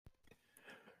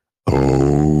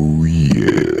Oh,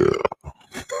 yeah.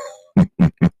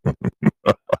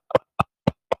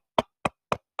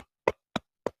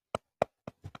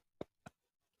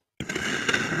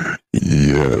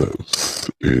 Yes,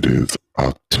 it is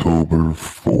October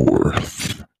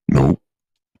 4th. Nope,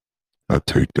 I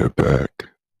take that back.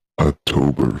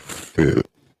 October 5th.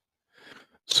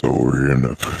 So we're in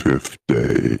the fifth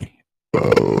day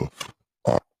of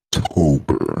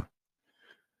October.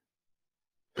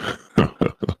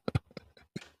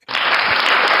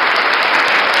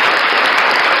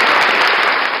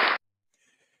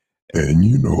 And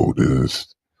you know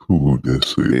this, who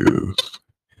this is.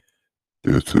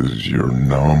 This is your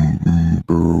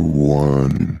number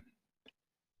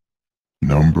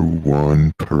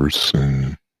one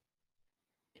person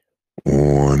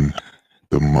on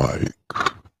the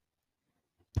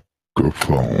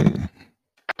microphone.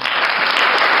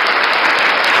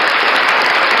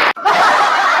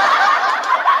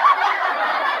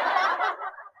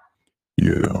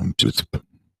 Yeah,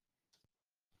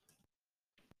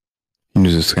 you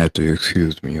just have to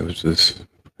excuse me. I was just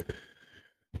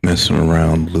messing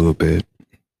around a little bit.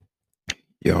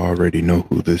 You already know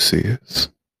who this is.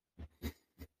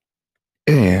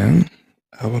 And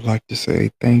I would like to say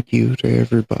thank you to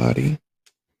everybody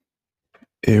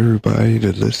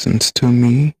that listens to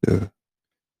me, the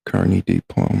Carney D.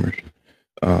 Palmer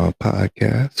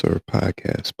podcast or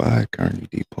podcast by Carney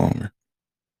D. Palmer.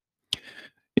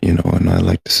 And I'd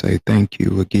like to say thank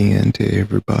you again to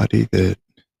everybody that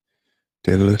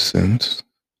listens.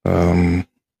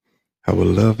 I would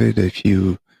love it if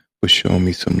you would show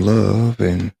me some love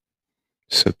and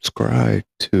subscribe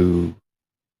to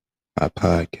my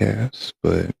podcast.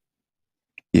 But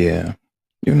yeah,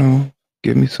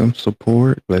 give me some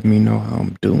support. Let me know how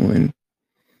I'm doing.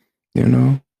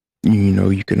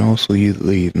 You can also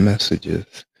leave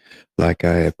messages like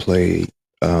I had played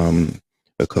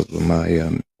a couple of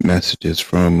my messages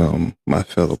from my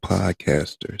fellow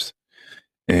podcasters,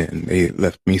 and they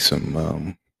left me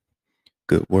some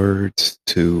good words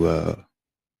to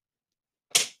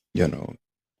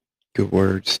good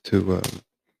words to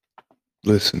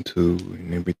listen to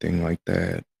and everything like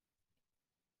that.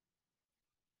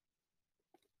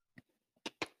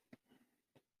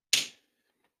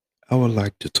 I would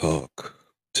like to talk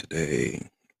today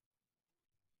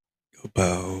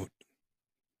about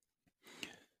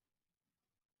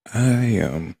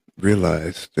I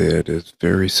realized that it's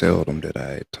very seldom that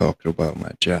I talk about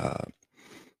my job.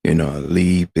 I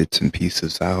leave bits and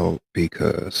pieces out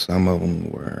because some of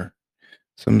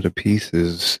the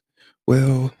pieces,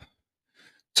 well,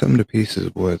 some of the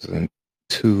pieces wasn't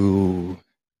too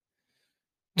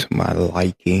to my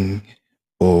liking,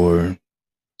 or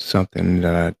something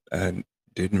that I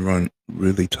didn't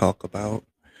really talk about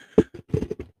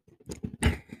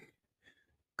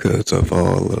because of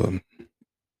all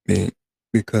it,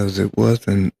 because it was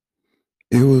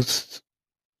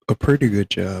a pretty good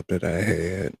job that I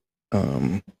had.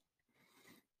 Um,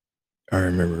 I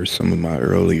remember some of my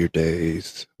earlier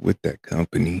days with that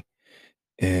company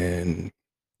and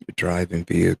driving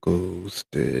vehicles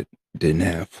that didn't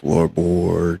have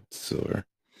floorboards, or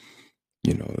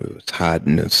it was hot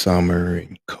in the summer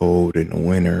and cold in the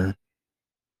winter.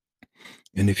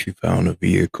 And if you found a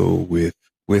vehicle with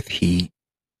heat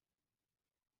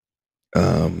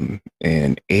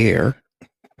and air,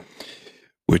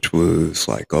 which was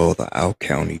like all the out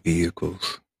county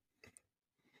vehicles,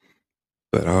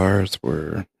 but ours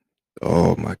were,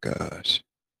 oh my gosh,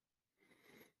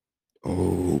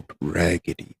 old,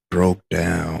 raggedy, broke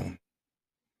down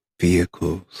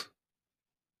vehicles.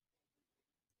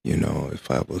 If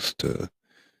I was to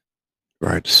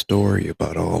write a story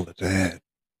about all of that,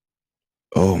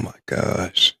 oh my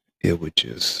gosh, it would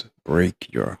just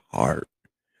break your heart.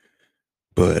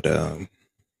 But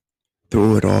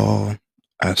through it all,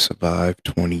 I survived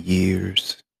 20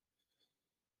 years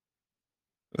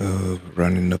of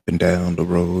running up and down the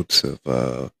roads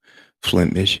of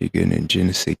Flint, Michigan, and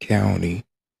Genesee County,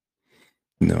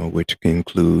 which can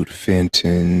include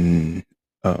Fenton,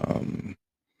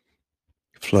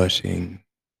 Flushing,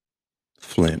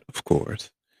 Flint, of course,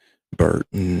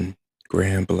 Burton,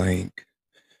 Grand Blanc,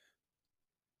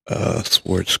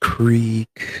 Swartz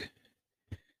Creek,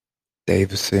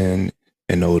 Davison,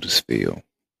 and Otisville.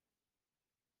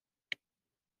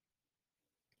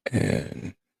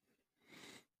 And,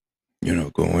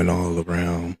 going all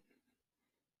around,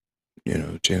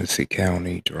 Genesee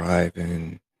County,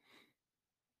 driving,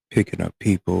 picking up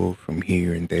people from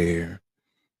here and there.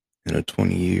 In the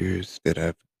 20 years that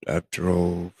I've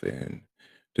drove, and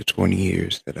the 20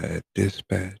 years that I have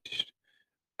dispatched,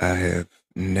 I have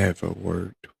never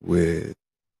worked with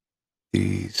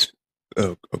these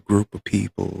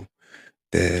people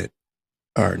that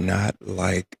are not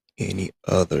like any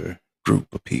other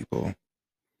group of people.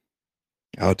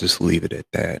 I'll just leave it at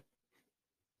that.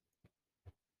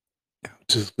 I'll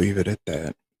just leave it at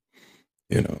that.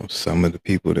 Some of the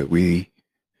people that we,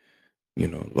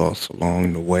 lost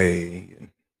along the way, and,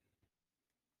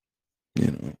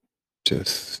 you know,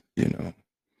 just,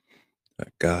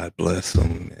 God bless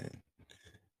them, and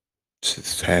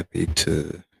just happy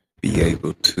to be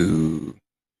able to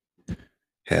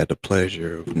have the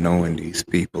pleasure of knowing these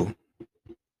people,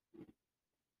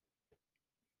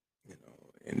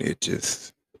 and it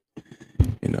just,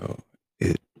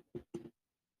 it,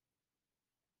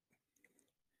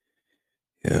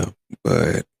 yeah,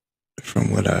 but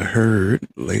from what I heard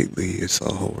lately, it's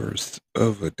a horse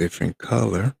of a different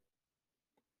color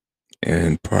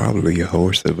and probably a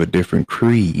horse of a different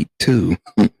creed too.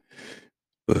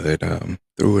 But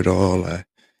through it all,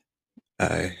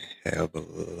 I have a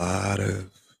lot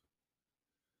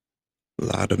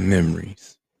of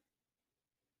memories.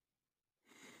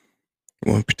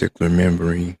 One particular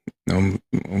memory, I'm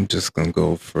just gonna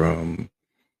go from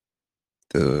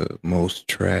the most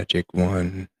tragic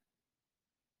one.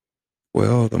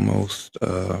 Well, let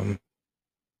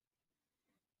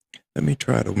me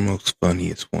try the most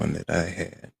funniest one that I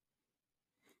had.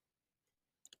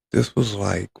 This was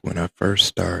like when I first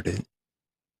started.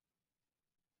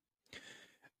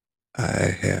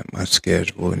 I had my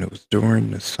schedule, and it was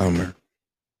during the summer,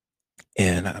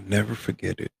 and I'll never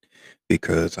forget it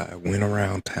because I went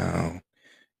around town.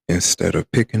 Instead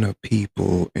of picking up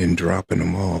people and dropping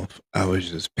them off, I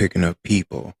was just picking up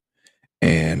people,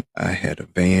 and I had a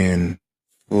van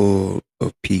full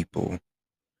of people,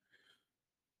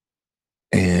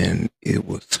 and it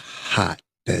was hot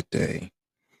that day,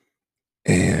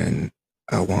 and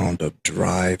I wound up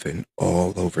driving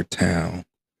all over town,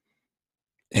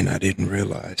 and I didn't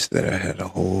realize that I had a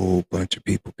whole bunch of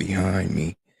people behind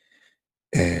me.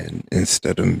 And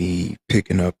instead of me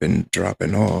picking up and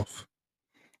dropping off,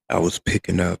 I was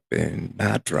picking up and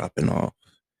not dropping off.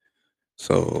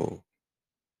 So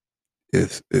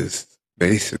it's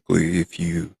basically, if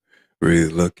you really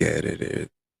look at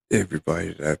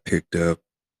everybody that I picked up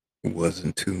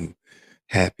wasn't too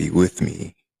happy with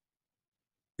me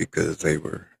because they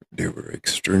were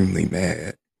extremely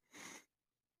mad.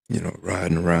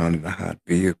 Riding around in a hot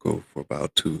vehicle for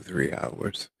about 2, 3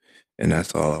 hours, and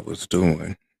that's all I was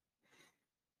doing.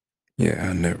 Yeah,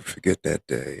 I'll never forget that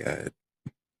day.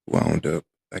 Wound up,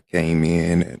 I came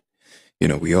in,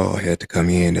 and we all had to come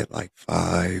in at like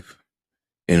 5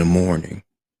 in the morning,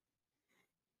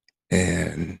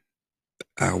 and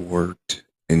I worked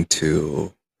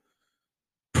until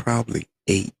probably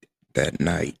 8 that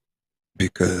night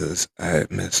because I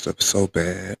had messed up so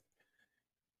bad.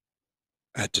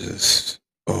 I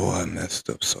messed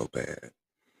up so bad.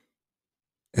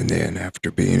 And then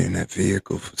after being in that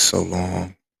vehicle for so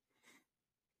long,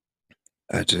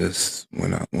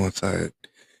 once I had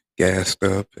gassed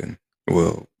up and,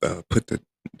 well, put the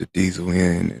diesel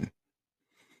in and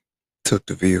took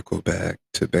the vehicle back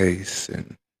to base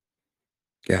and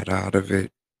got out of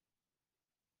it,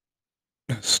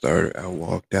 I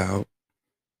walked out,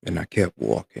 and I kept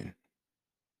walking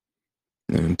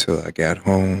until I got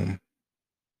home.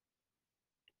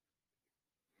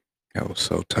 I was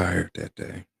so tired that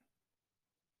day,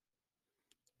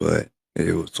 but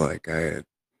it was like I had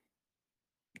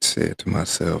said to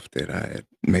myself that I had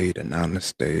made an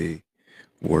honest day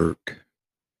work.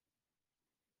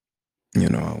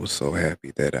 I was so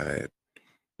happy that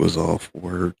was off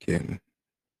work and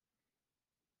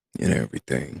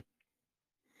everything.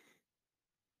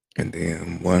 And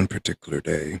then one particular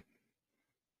day,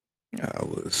 I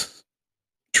was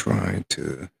trying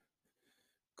to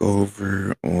go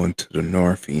over onto the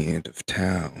north end of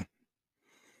town.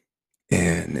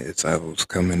 And as I was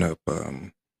coming up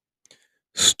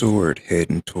Stewart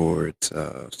heading towards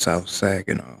South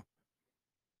Saginaw,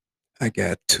 I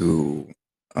got to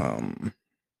um,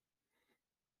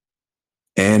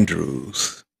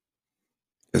 Andrews.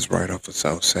 Is right off of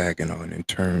South Saginaw, and it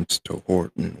turns to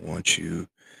Horton once you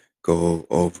go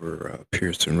over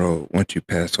Pearson Road. Once you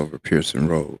pass over Pearson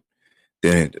Road,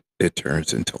 then it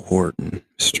turns into Horton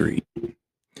Street.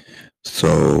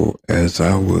 So as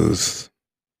I was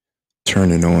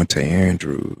turning on to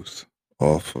Andrews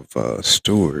off of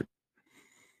Stewart,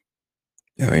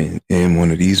 in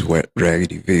one of these wet,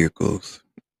 raggedy vehicles,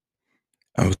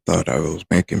 I thought I was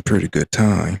making pretty good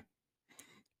time.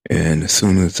 And as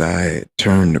soon as I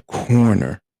turned the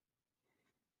corner,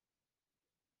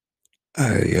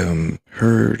 I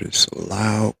heard this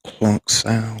loud clunk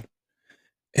sound,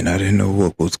 and I didn't know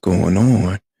what was going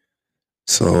on.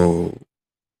 So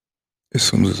as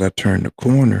soon as I turned the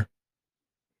corner,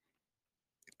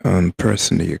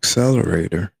 pressing the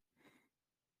accelerator,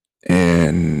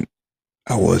 and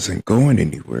I wasn't going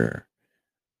anywhere.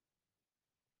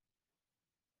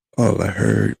 All I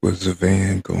heard was the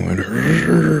van going,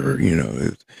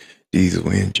 it's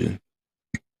diesel engine.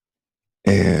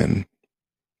 And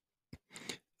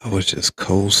I was just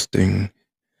coasting.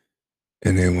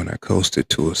 And then when I coasted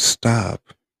to a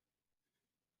stop,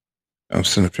 I'm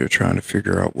sitting up there trying to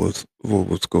figure out what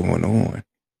was going on.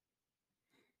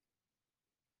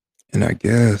 And I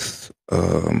guess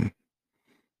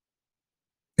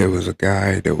there was a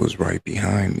guy that was right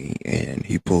behind me, and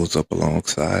he pulls up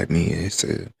alongside me and he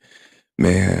said,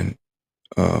 "Man,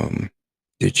 um,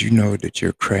 did you know that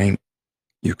your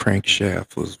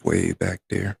crankshaft was way back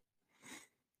there?"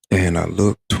 And I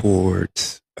looked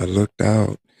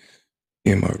out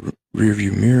in my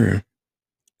rearview mirror,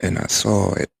 and I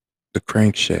saw it. The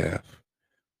crankshaft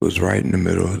was right in the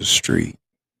middle of the street.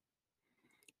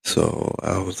 So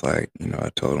I was like, I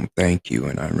told him thank you,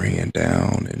 and I ran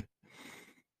down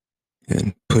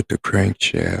and put the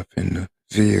crankshaft in the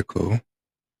vehicle,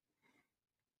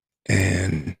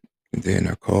 and then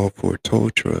I called for a tow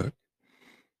truck.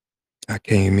 I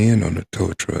came in on a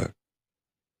tow truck,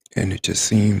 and it just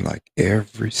seemed like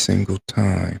every single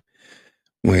time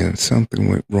when something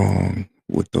went wrong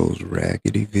with those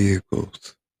raggedy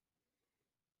vehicles,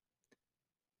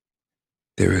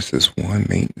 there was this one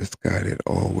maintenance guy that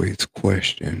always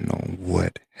questioned on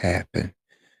what happened,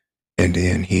 and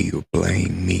then he would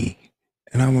blame me.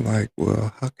 And I'm like,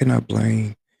 well, how can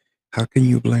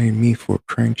you blame me for a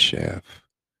crankshaft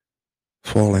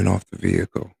falling off the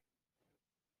vehicle?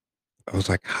 I was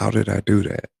like, how did I do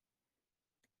that?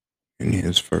 And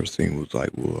his first thing was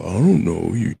like, well, I don't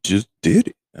know, you just did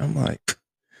it. I'm like,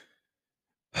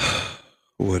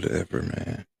 whatever,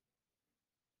 man.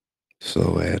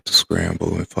 So I had to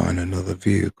scramble and find another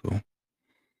vehicle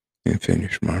and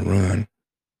finish my run.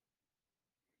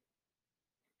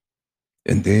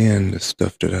 And then the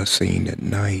stuff that I seen at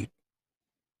night,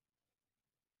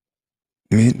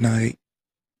 midnight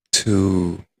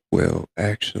to, well,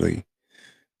 actually,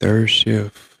 third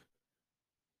shift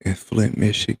in Flint,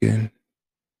 Michigan,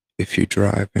 if you're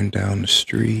driving down the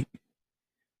street,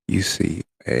 you see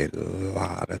a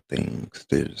lot of things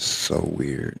that is so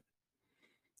weird,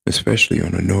 especially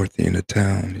on the north end of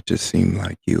town. It just seemed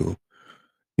like you'll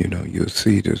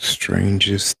see the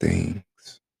strangest things.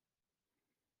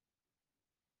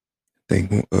 I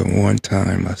think one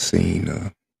time I seen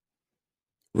a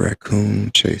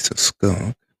raccoon chase a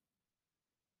skunk.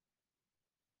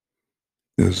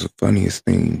 It was the funniest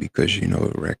thing because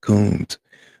raccoons'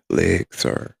 legs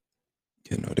are,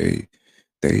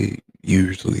 they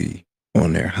usually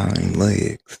on their hind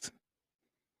legs,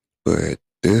 but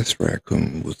this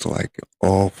raccoon was like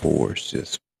all fours,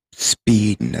 just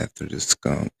speeding after the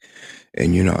skunk.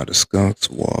 And you know how the skunks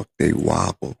walk, they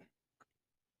wobble.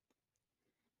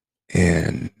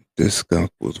 And this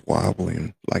skunk was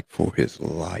wobbling like for his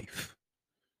life.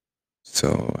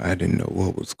 So I didn't know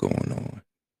what was going on.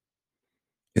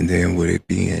 And then with it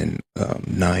being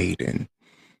night, and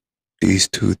these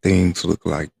two things look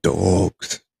like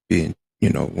dogs being,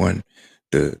 one,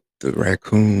 the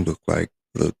raccoon looked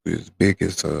as big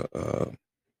as a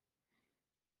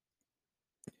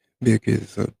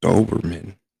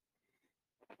Doberman,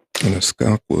 and the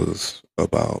skunk was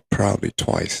about probably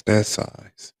twice that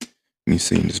size. And you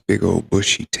seen this big old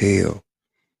bushy tail,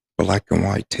 black and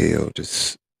white tail,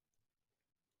 just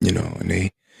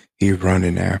and he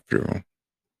running after him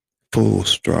full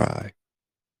stride.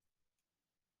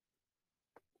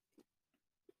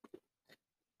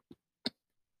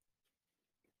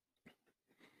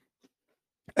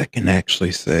 I can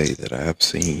actually say that I've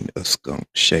seen a skunk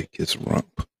shake his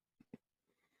rump.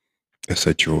 That's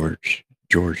a George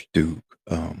Duke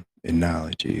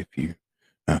analogy. If you're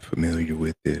not familiar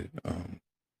with it,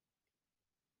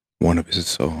 one of his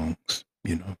songs,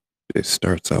 it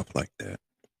starts off like that.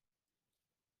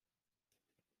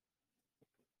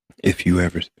 If you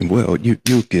ever, well,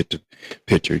 you'll get the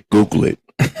picture. Google it.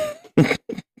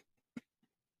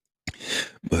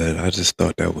 But I just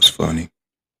thought that was funny.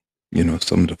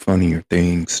 Some of the funnier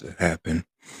things that happen,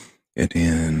 and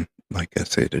then, like I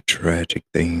said, the tragic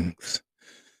things.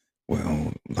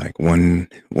 Well, like one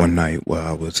night while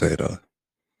I was at a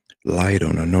light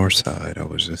on the north side, I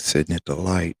was just sitting at the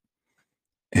light,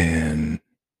 and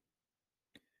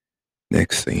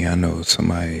next thing I know,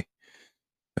 somebody,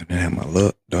 I didn't have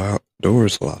my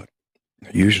doors locked. I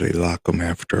usually lock them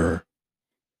after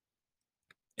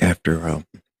a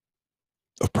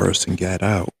person got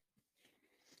out.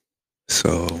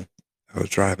 So I was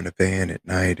driving a van at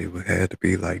night. Had to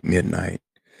be like midnight,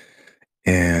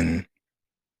 and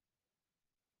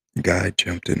a guy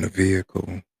jumped in the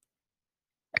vehicle,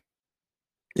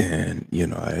 and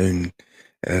I didn't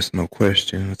ask no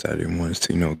questions. I didn't want to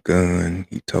see no gun.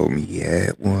 He told me he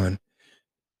had one.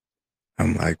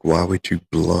 I'm like, why would you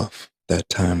bluff that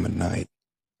time of night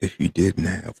if you didn't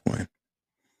have one?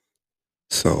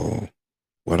 So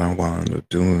what I wound up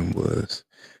doing was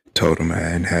told him I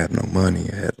didn't have no money.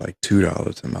 I had like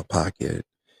 $2 in my pocket,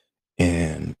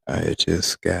 and I had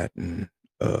just gotten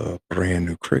a brand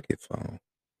new Cricket phone.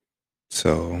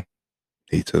 So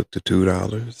he took the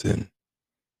 $2 and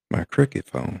my Cricket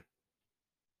phone.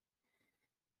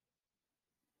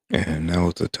 And that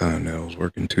was the time that I was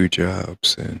working 2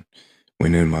 jobs and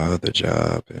went in my other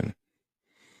job, and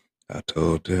I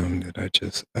told them that I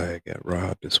got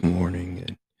robbed this morning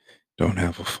and don't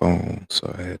have a phone.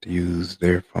 So I had to use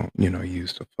their phone,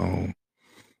 use the phone.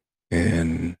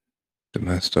 And the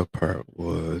messed up part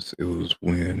was it was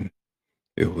when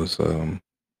it was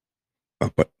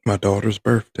my daughter's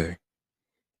birthday.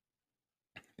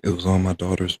 It was on my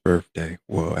daughter's birthday.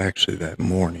 Well, actually that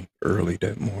morning, early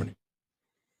that morning.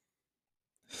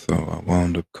 So from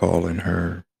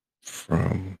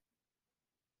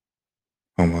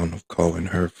I wound up calling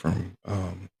her from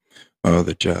my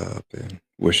other job and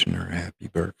wishing her a happy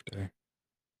birthday.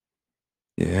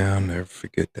 Yeah, I'll never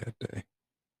forget that day.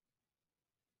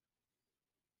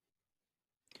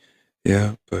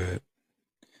 Yeah, but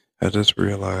I just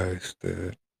realized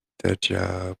that that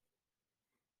job,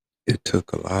 it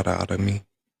took a lot out of me,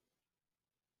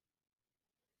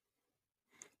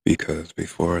 because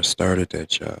before I started that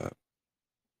job,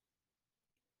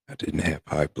 I didn't have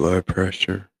high blood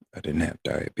pressure. I didn't have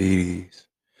diabetes.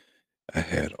 I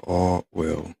had I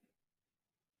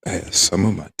had some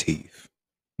of my teeth.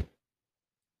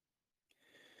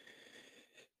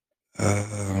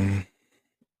 Um,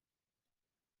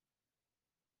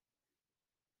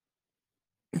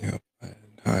 yep, I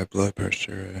had high blood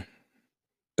pressure,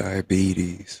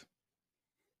 diabetes,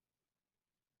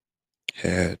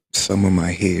 had some of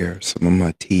my hair, some of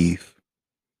my teeth.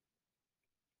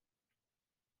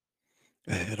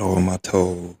 I had all my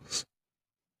toes.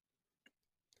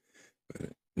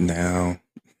 But now,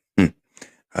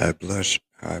 high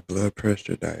blood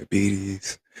pressure,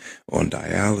 diabetes, on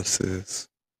dialysis.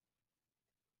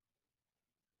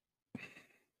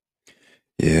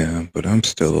 Yeah, but I'm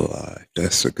still alive.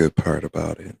 That's the good part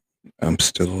about it. I'm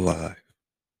still alive.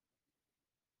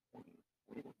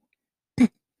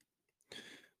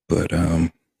 But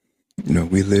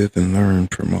we live and learn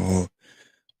from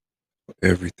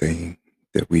everything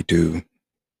that we do.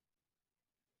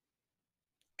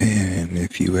 And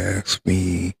if you ask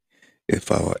me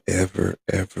if I'll ever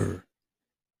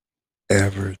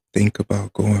think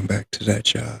about going back to that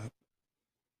job,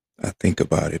 I think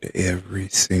about it every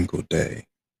single day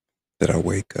that I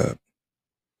wake up.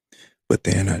 But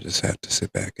then I just have to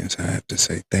sit back and I have to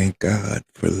say, thank God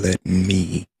for letting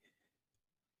me,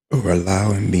 or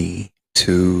allowing me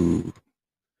to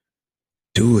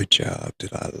do a job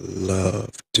that I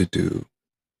love to do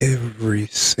every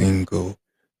single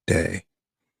day.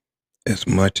 As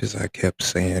much as I kept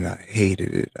saying I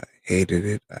hated it, I hated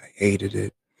it, I hated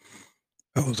it,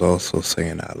 I was also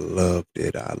saying I loved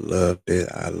it, I loved it,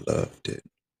 I loved it.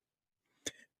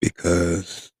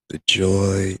 Because the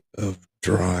joy of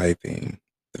driving,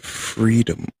 the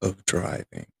freedom of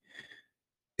driving,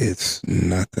 it's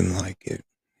nothing like it.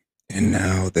 And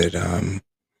now that I'm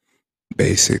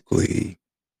basically,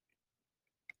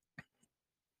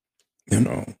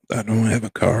 I don't have a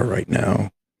car right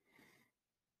now.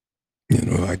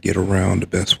 I get around the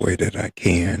best way that I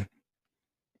can.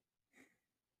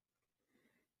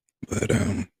 But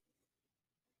I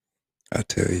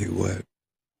tell you what,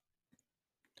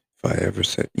 if I ever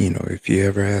said, if you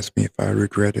ever ask me if I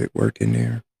regretted working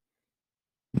there,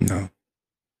 no,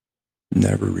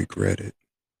 never regret it.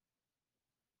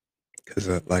 Because,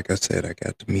 like I said, I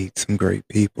got to meet some great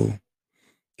people,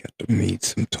 got to meet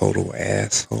some total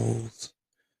assholes,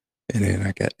 and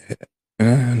then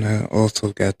and I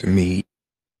also got to meet,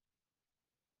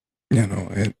 and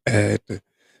I had to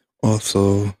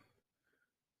also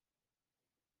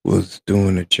was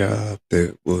doing a job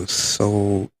that was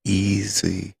so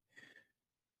easy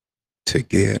to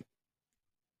get,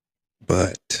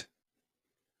 but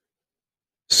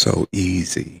so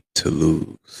easy to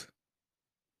lose.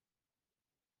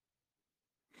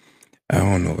 I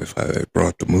don't know if I had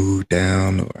brought the mood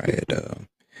down or I had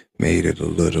made it a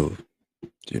little,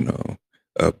 you know,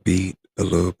 upbeat a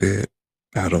little bit.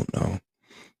 I don't know.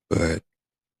 But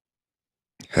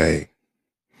hey,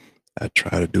 I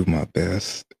try to do my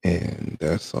best, and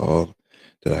that's all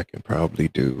that I can probably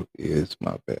do is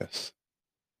my best.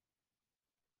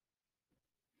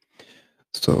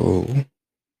 So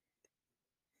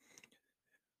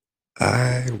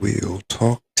I will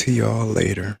talk to y'all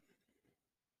later.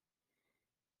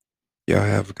 Y'all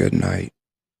have a good night.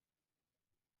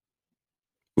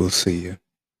 We'll see you.